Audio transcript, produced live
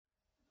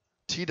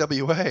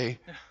TWA. We're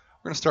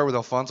going to start with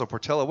Alfonso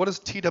Portela. What does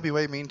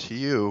TWA mean to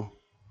you?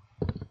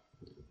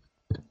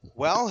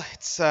 Well,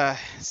 it's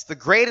the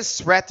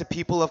greatest threat to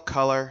people of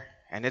color,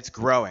 and it's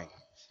growing.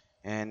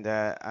 And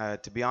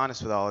to be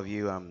honest with all of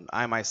you,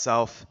 I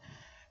myself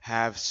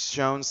have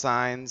shown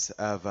signs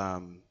of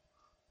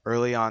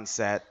early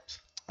onset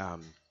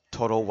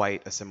total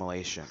white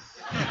assimilation.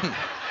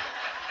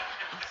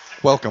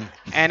 Welcome.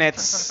 And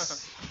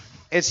it's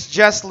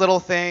just little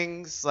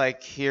things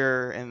like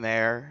here and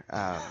there.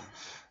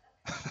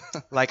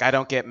 Like I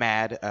don't get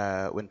mad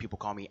when people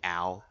call me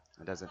Al.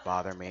 It doesn't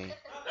bother me.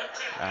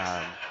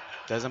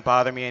 Doesn't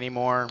bother me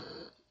anymore.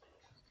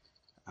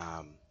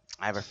 I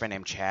have a friend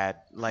named Chad.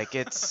 Like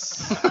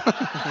it's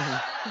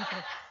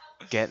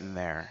getting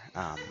there.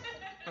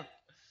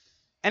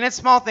 And it's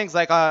small things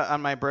like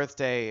on my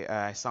birthday,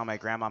 I saw my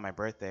grandma on my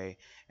birthday,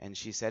 and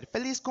she said,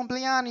 "Feliz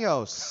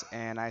cumpleaños."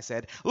 And I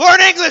said,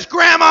 "Learn English,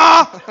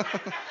 Grandma!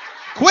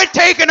 Quit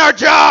taking our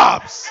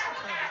jobs!"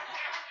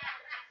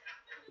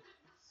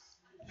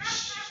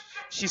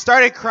 She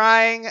started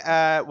crying.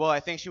 Well, I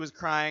think she was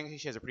crying.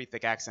 She has a pretty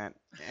thick accent.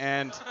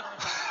 And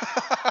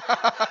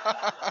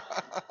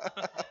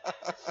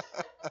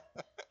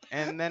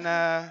then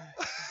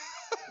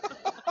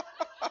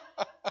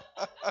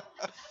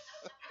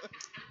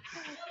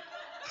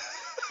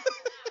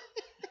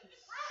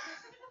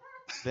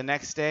the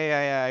next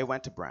day I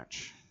went to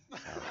brunch.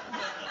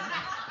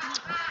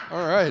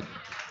 All right.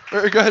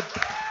 Very good.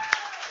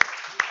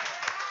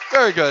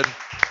 Very good.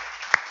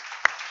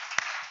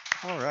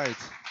 All right.